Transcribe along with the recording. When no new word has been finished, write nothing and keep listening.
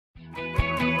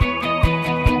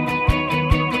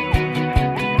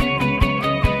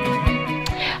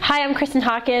I'm Kristan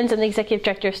Hawkins. I'm the Executive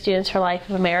Director of Students for Life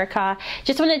of America.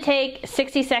 Just want to take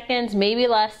 60 seconds, maybe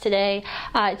less today,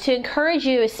 to encourage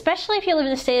you, especially if you live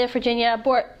in the state of Virginia,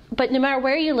 but no matter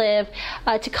where you live,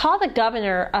 to call the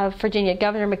governor of Virginia,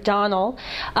 Governor McDonnell,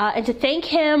 and to thank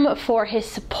him for his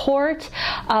support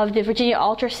of the Virginia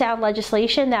Ultrasound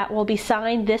legislation that will be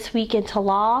signed this week into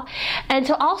law, and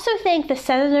to also thank the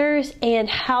senators and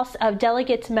House of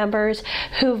Delegates members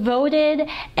who voted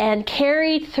and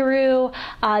carried through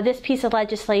this piece of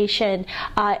legislation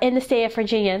in the state of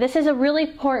Virginia. This is a really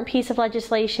important piece of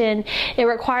legislation. It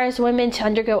requires women to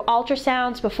undergo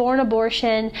ultrasounds before an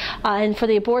abortion, and for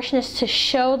the abortionist to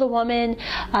show the woman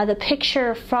the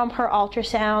picture from her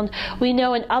ultrasound. We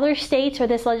know in other states where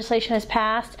this legislation has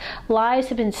passed, lives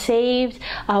have been saved.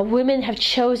 Women have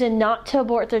chosen not to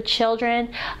abort their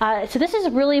children. So this is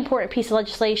a really important piece of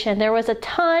legislation. There was a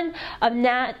ton of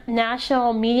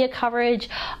national media coverage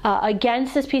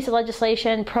against this piece of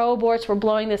legislation. Pro-aborts were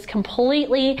blowing this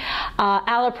completely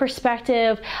out of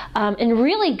perspective and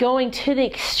really going to the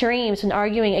extremes and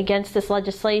arguing against this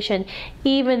legislation,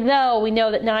 even though we know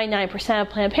that 99% of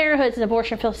Planned Parenthoods and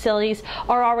abortion facilities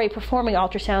are already performing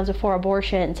ultrasounds before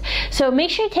abortions. So make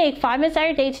sure you take 5 minutes out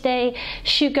of your day today,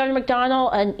 shoot Governor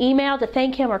McDonnell an email to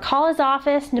thank him or call his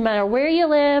office no matter where you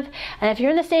live. And if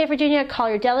you're in the state of Virginia, call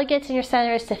your delegates and your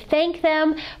senators to thank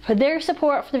them for their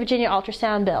support for the Virginia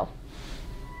Ultrasound Bill.